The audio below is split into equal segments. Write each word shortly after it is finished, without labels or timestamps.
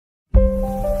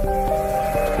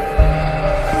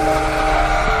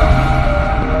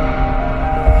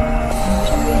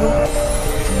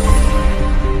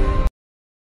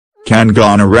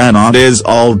Kangana Ranaut is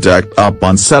all decked up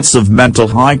on sets of mental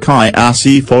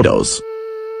high-classy photos.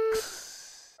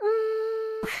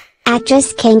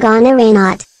 Actress Kangana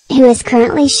Ranaut, who is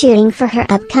currently shooting for her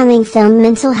upcoming film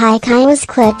Mental High, was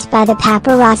clipped by the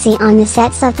paparazzi on the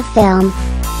sets of the film.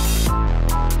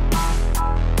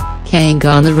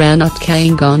 Kangana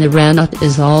Ranaut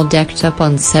is all decked up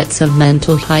on sets of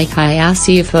Mental High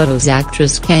photos.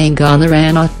 Actress Kangana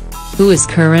Ranaut, who is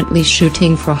currently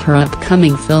shooting for her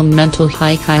upcoming film Mental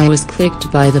High, was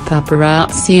clipped by the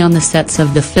paparazzi on the sets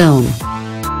of the film.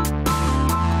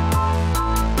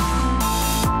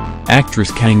 Actress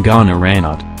Kangana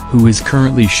Ranaut, who is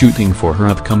currently shooting for her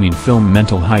upcoming film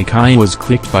Mental High, was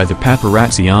clipped by the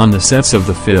paparazzi on the sets of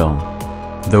the film.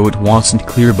 Though it wasn't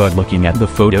clear, but looking at the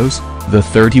photos, the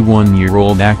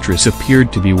 31-year-old actress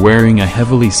appeared to be wearing a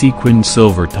heavily sequined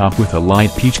silver top with a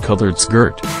light peach-colored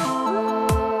skirt.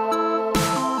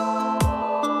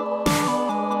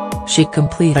 She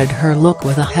completed her look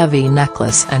with a heavy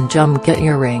necklace and jhumka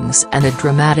earrings and a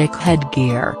dramatic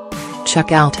headgear.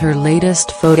 Check out her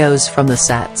latest photos from the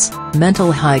sets.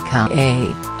 Mental High,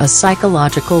 a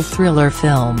psychological thriller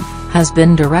film, has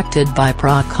been directed by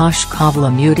Prakash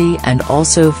Kavalamudi and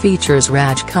also features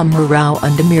Rajkumar Rao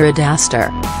and Amira Dastar.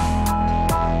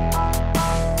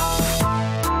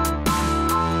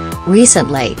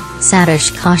 Recently,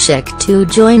 Satish Kaushik too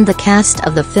joined the cast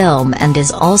of the film and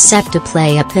is all set to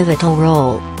play a pivotal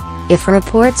role. If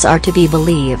reports are to be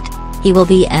believed, he will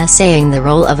be essaying the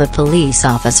role of a police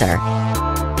officer.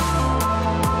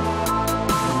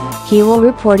 He will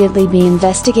reportedly be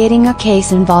investigating a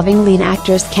case involving lead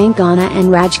actors Kangana and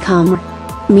Rajkumar.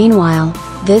 Meanwhile,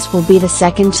 this will be the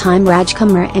second time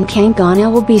Rajkumar and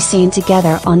Kangana will be seen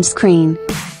together on screen.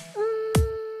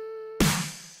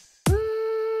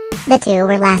 The two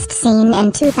were last seen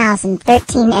in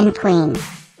 2013 in Queen.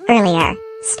 Earlier,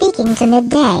 speaking to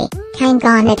Midday,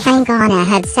 Kangana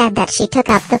had said that she took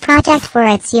up the project for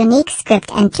its unique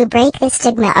script and to break the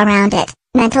stigma around it,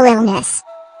 mental illness.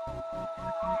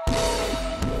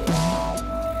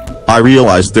 I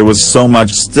realized there was so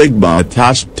much stigma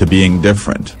attached to being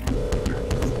different.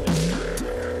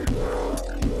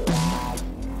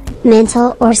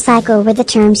 Mental or psycho were the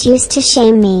terms used to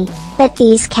shame me, but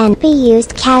these can be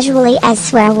used casually as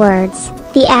swear words,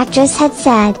 the actress had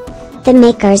said. The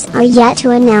makers are yet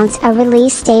to announce a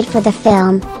release date for the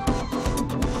film.